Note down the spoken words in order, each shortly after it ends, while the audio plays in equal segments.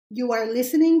You are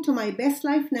listening to My Best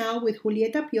Life Now with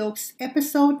Julieta Piox,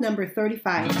 episode number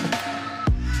 35.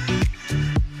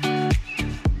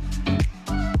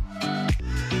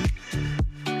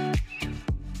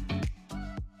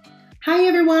 Hi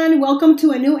everyone, welcome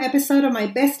to a new episode of My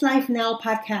Best Life Now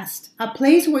podcast, a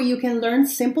place where you can learn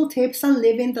simple tips on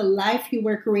living the life you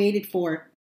were created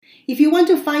for. If you want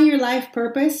to find your life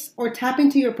purpose or tap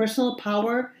into your personal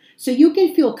power so you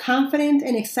can feel confident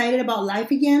and excited about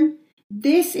life again,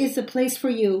 this is the place for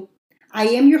you. I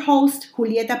am your host,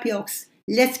 Julieta Piox.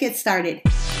 Let's get started.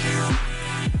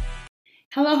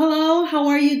 Hello, how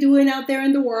are you doing out there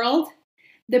in the world?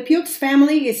 The Piox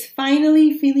family is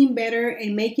finally feeling better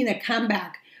and making a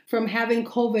comeback from having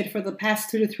COVID for the past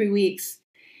 2 to 3 weeks.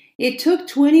 It took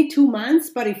 22 months,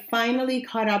 but it finally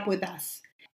caught up with us.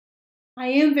 I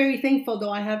am very thankful,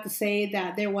 though, I have to say,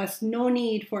 that there was no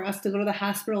need for us to go to the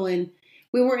hospital and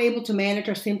we were able to manage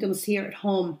our symptoms here at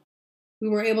home. We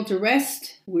were able to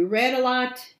rest, we read a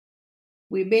lot,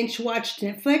 we binge-watched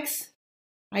Netflix.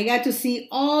 I got to see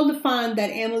all the fun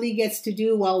that Emily gets to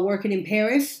do while working in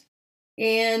Paris,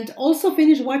 and also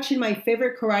finished watching my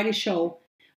favorite karate show,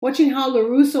 watching how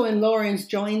LaRusso and Lawrence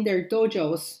joined their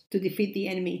dojos to defeat the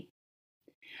enemy.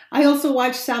 I also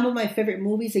watched some of my favorite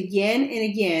movies again and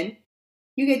again.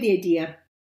 You get the idea.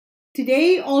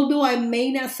 Today, although I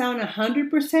may not sound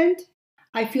 100%,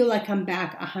 I feel like I'm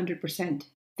back 100%.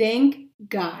 Thank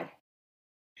God.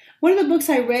 One of the books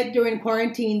I read during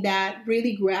quarantine that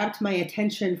really grabbed my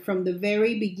attention from the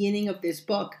very beginning of this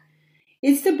book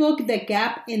is the book The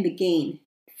Gap and the Gain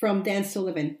from Dan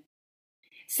Sullivan.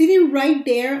 Sitting right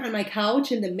there on my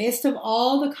couch in the midst of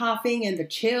all the coughing and the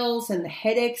chills and the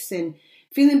headaches and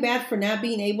feeling bad for not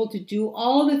being able to do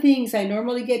all the things I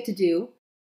normally get to do,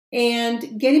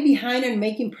 and getting behind on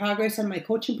making progress on my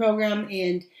coaching program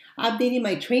and updating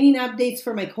my training updates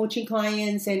for my coaching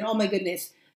clients, and oh my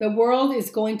goodness, the world is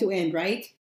going to end,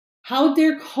 right? How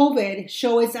dare COVID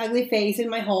show its ugly face in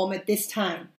my home at this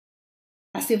time?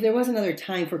 As if there was another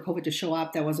time for COVID to show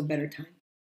up that was a better time.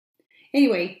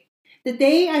 Anyway, the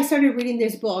day I started reading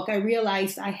this book, I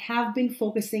realized I have been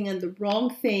focusing on the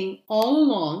wrong thing all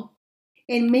along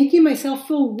and making myself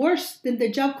feel worse than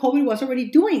the job COVID was already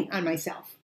doing on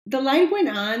myself. The line went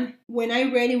on when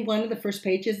I read in one of the first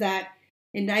pages that,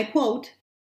 and I quote,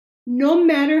 "No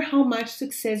matter how much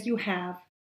success you have,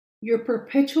 you're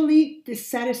perpetually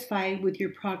dissatisfied with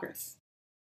your progress.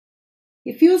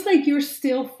 It feels like you're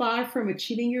still far from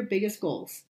achieving your biggest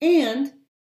goals. And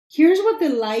here's what the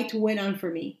light went on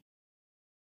for me.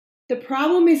 The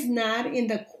problem is not in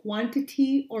the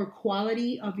quantity or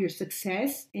quality of your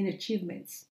success and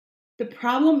achievements. The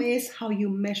problem is how you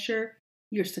measure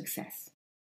your success."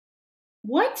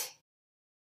 What?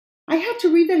 I had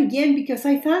to read that again because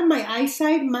I thought my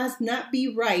eyesight must not be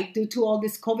right due to all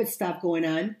this COVID stuff going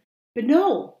on. But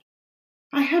no,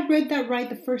 I had read that right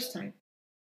the first time.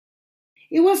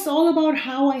 It was all about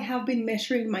how I have been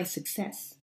measuring my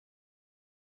success.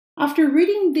 After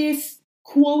reading this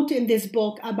quote in this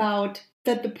book about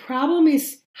that the problem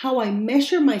is how I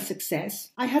measure my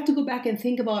success, I had to go back and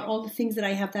think about all the things that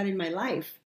I have done in my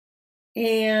life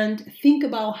and think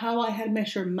about how I had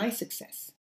measured my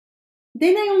success.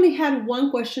 Then I only had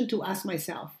one question to ask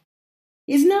myself.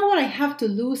 It's not what I have to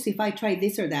lose if I try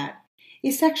this or that.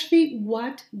 It's actually,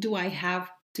 what do I have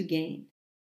to gain?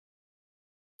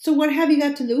 So what have you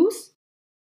got to lose?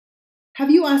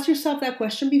 Have you asked yourself that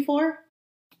question before?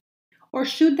 Or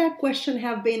should that question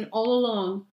have been all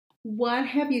along, what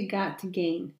have you got to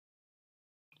gain?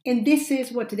 And this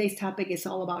is what today's topic is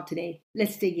all about today.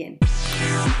 Let's dig in.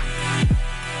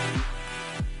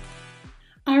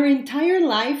 Our entire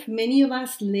life, many of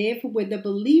us live with the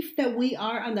belief that we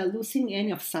are on the losing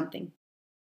end of something.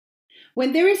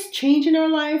 When there is change in our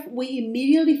life, we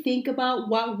immediately think about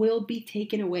what will be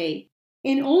taken away.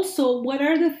 And also, what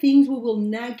are the things we will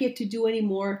not get to do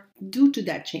anymore due to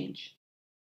that change?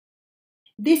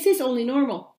 This is only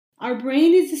normal. Our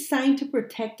brain is designed to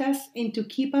protect us and to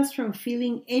keep us from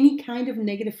feeling any kind of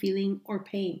negative feeling or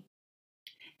pain.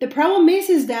 The problem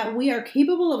is that we are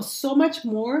capable of so much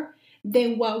more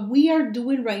than what we are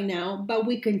doing right now, but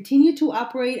we continue to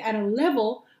operate at a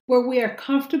level where we are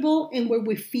comfortable and where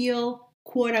we feel,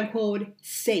 quote unquote,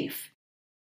 safe.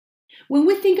 When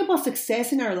we think about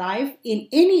success in our life, in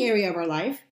any area of our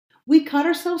life, we cut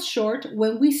ourselves short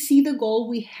when we see the goal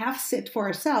we have set for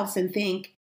ourselves and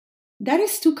think, that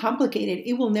is too complicated,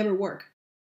 it will never work.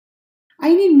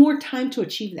 I need more time to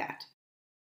achieve that.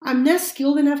 I'm not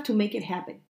skilled enough to make it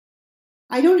happen.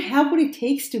 I don't have what it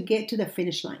takes to get to the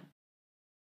finish line.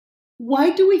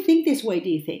 Why do we think this way, do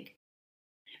you think?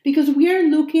 Because we are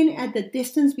looking at the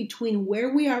distance between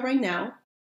where we are right now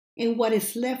and what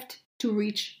is left to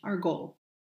reach our goal.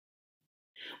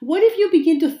 What if you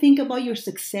begin to think about your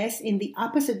success in the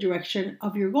opposite direction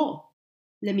of your goal?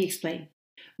 Let me explain.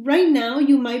 Right now,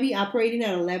 you might be operating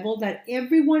at a level that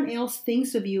everyone else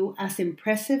thinks of you as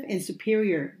impressive and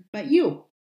superior, but you.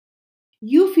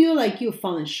 You feel like you've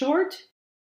fallen short.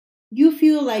 You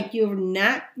feel like you're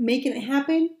not making it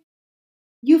happen.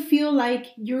 You feel like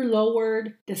you're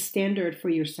lowered the standard for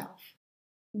yourself.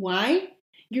 Why?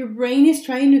 Your brain is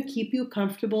trying to keep you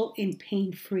comfortable and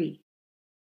pain-free.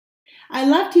 I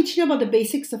love teaching about the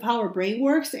basics of how our brain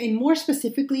works and more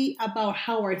specifically about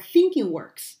how our thinking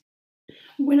works.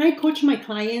 When I coach my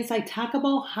clients, I talk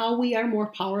about how we are more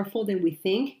powerful than we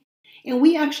think, and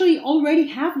we actually already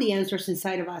have the answers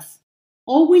inside of us.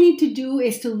 All we need to do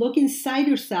is to look inside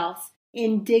ourselves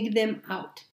and dig them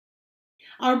out.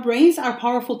 Our brains are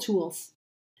powerful tools.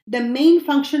 The main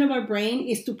function of our brain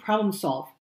is to problem solve.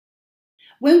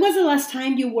 When was the last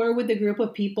time you were with a group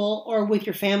of people or with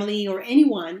your family or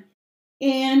anyone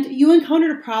and you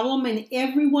encountered a problem and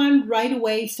everyone right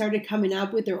away started coming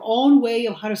up with their own way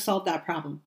of how to solve that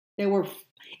problem? There were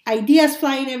ideas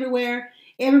flying everywhere.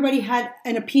 Everybody had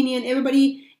an opinion.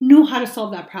 Everybody knew how to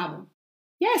solve that problem.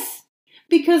 Yes,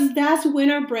 because that's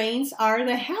when our brains are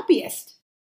the happiest.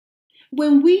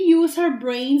 When we use our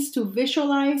brains to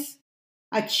visualize,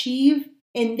 achieve,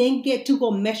 and then get to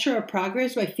go measure our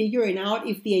progress by figuring out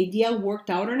if the idea worked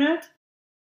out or not,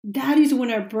 that is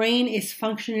when our brain is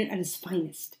functioning at its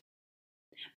finest.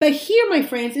 But here, my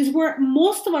friends, is where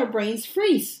most of our brains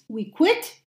freeze. We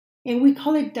quit, and we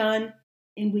call it done,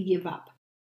 and we give up.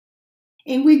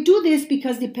 And we do this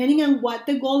because depending on what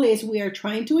the goal is we are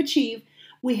trying to achieve,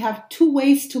 we have two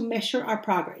ways to measure our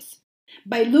progress.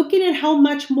 By looking at how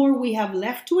much more we have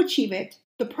left to achieve it,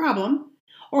 the problem,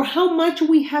 or how much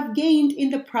we have gained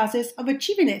in the process of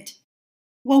achieving it,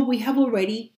 what we have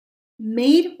already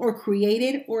made or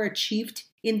created or achieved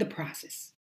in the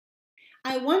process.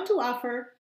 I want to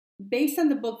offer, based on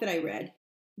the book that I read,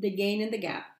 The Gain and the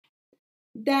Gap,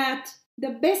 that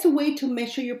the best way to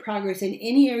measure your progress in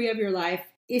any area of your life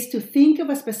is to think of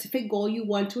a specific goal you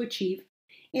want to achieve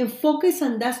and focus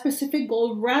on that specific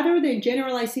goal rather than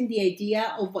generalizing the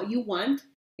idea of what you want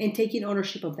and taking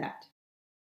ownership of that.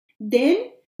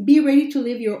 Then be ready to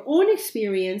live your own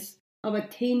experience of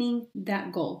attaining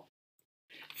that goal.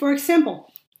 For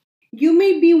example, you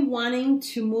may be wanting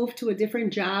to move to a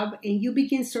different job and you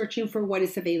begin searching for what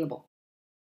is available.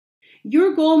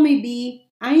 Your goal may be,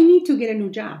 I need to get a new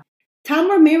job. Tom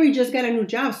or Mary just got a new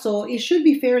job, so it should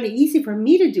be fairly easy for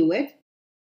me to do it.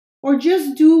 Or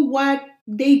just do what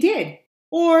they did.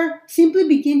 Or simply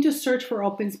begin to search for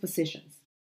open positions.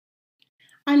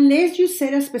 Unless you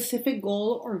set a specific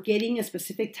goal or getting a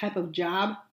specific type of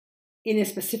job in a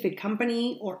specific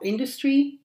company or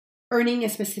industry, earning a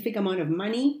specific amount of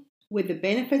money with the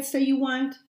benefits that you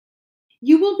want,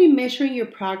 you will be measuring your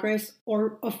progress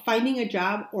of finding a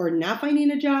job or not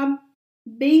finding a job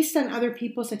based on other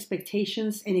people's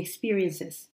expectations and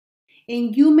experiences.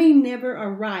 And you may never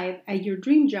arrive at your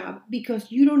dream job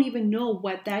because you don't even know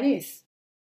what that is.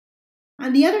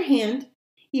 On the other hand,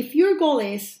 if your goal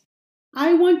is,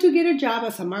 I want to get a job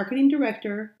as a marketing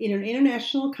director in an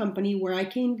international company where I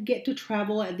can get to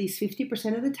travel at least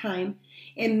 50% of the time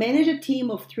and manage a team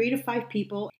of 3 to 5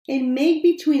 people and make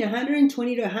between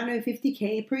 120 to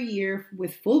 150K per year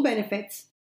with full benefits,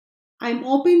 I'm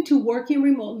open to working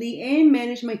remotely and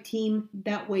manage my team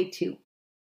that way too.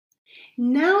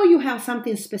 Now you have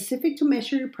something specific to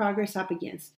measure your progress up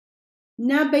against,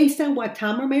 not based on what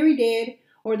Tom or Mary did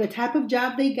or the type of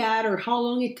job they got or how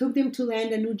long it took them to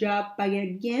land a new job, but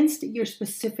against your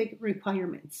specific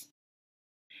requirements.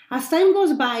 As time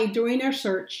goes by during our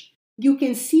search, you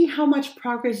can see how much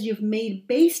progress you've made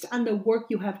based on the work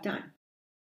you have done.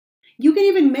 You can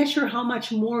even measure how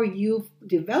much more you've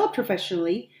developed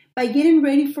professionally by getting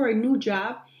ready for a new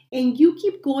job, and you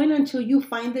keep going until you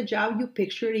find the job you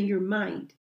pictured in your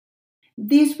mind.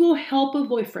 This will help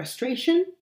avoid frustration,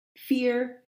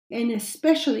 fear, and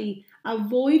especially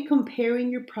avoid comparing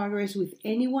your progress with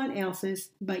anyone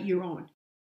else's but your own.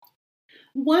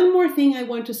 One more thing I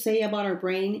want to say about our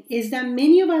brain is that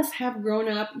many of us have grown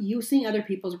up using other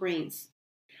people's brains.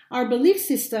 Our belief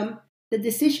system, the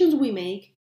decisions we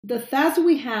make, the thoughts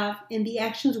we have, and the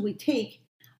actions we take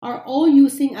are all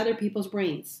using other people's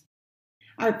brains.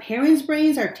 Our parents'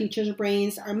 brains, our teachers'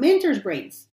 brains, our mentors'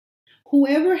 brains.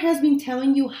 Whoever has been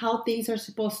telling you how things are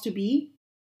supposed to be,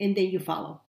 and then you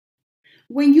follow.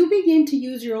 When you begin to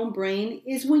use your own brain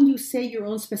is when you set your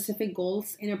own specific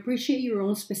goals and appreciate your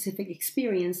own specific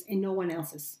experience and no one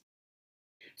else's.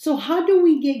 So how do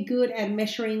we get good at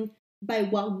measuring by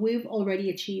what we've already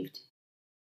achieved?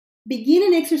 Begin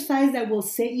an exercise that will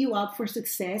set you up for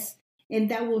success and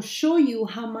that will show you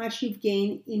how much you've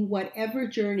gained in whatever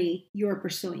journey you're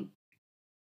pursuing.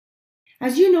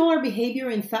 As you know, our behavior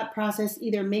and thought process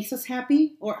either makes us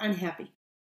happy or unhappy.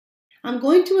 I'm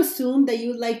going to assume that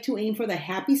you'd like to aim for the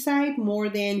happy side more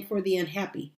than for the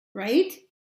unhappy, right?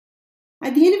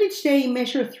 At the end of each day,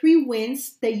 measure 3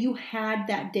 wins that you had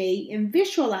that day and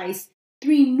visualize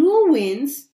 3 new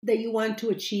wins that you want to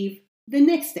achieve the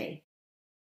next day.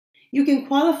 You can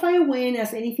qualify a win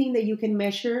as anything that you can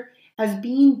measure as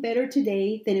being better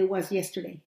today than it was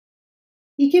yesterday.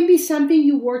 It can be something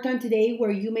you worked on today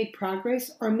where you made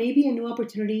progress, or maybe a new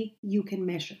opportunity you can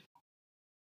measure.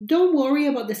 Don't worry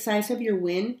about the size of your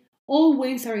win. All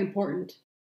wins are important.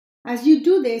 As you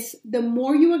do this, the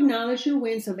more you acknowledge your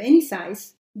wins of any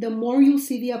size, the more you'll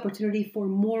see the opportunity for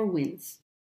more wins.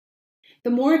 The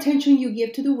more attention you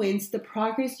give to the wins, the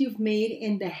progress you've made,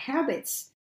 and the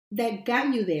habits that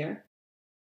got you there,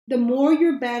 the more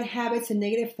your bad habits and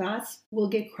negative thoughts will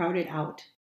get crowded out.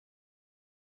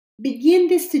 Begin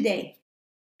this today.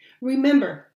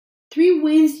 Remember, 3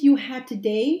 wins you had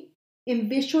today and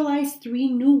visualize 3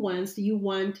 new ones you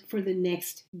want for the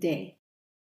next day.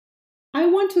 I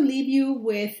want to leave you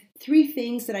with 3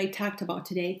 things that I talked about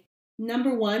today.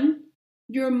 Number 1,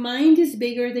 your mind is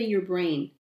bigger than your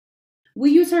brain.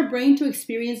 We use our brain to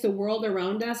experience the world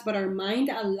around us, but our mind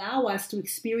allows us to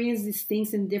experience these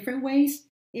things in different ways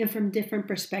and from different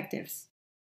perspectives.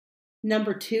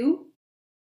 Number 2,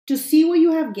 to see what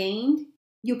you have gained,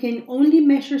 you can only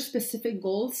measure specific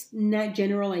goals, not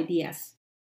general ideas.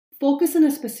 Focus on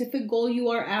a specific goal you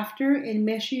are after and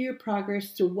measure your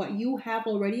progress through what you have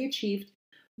already achieved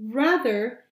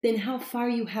rather than how far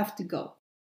you have to go.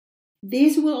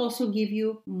 This will also give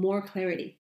you more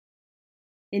clarity.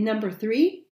 And number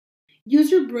 3, use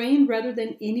your brain rather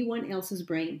than anyone else's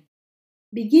brain.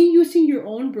 Begin using your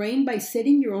own brain by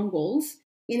setting your own goals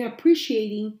and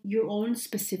appreciating your own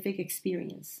specific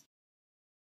experience.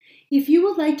 If you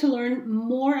would like to learn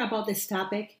more about this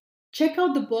topic, check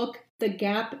out the book, The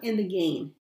Gap and the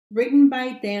Gain, written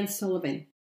by Dan Sullivan.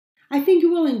 I think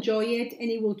you will enjoy it and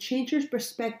it will change your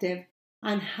perspective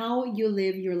on how you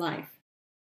live your life.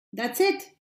 That's it.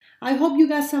 I hope you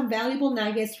got some valuable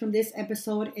nuggets from this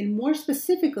episode, and more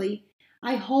specifically,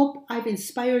 I hope I've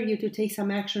inspired you to take some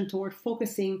action toward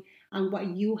focusing on what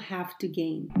you have to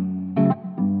gain.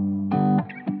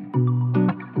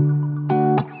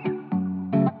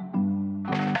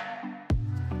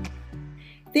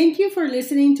 Thank you for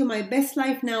listening to my Best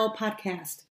Life Now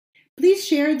podcast. Please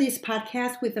share this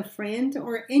podcast with a friend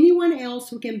or anyone else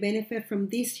who can benefit from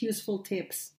these useful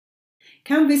tips.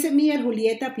 Come visit me at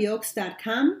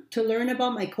julietapiox.com to learn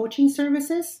about my coaching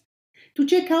services, to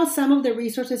check out some of the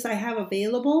resources I have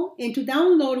available, and to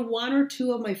download 1 or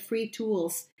 2 of my free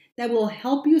tools that will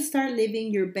help you start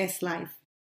living your best life.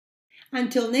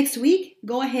 Until next week,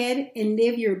 go ahead and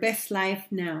live your best life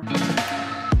now.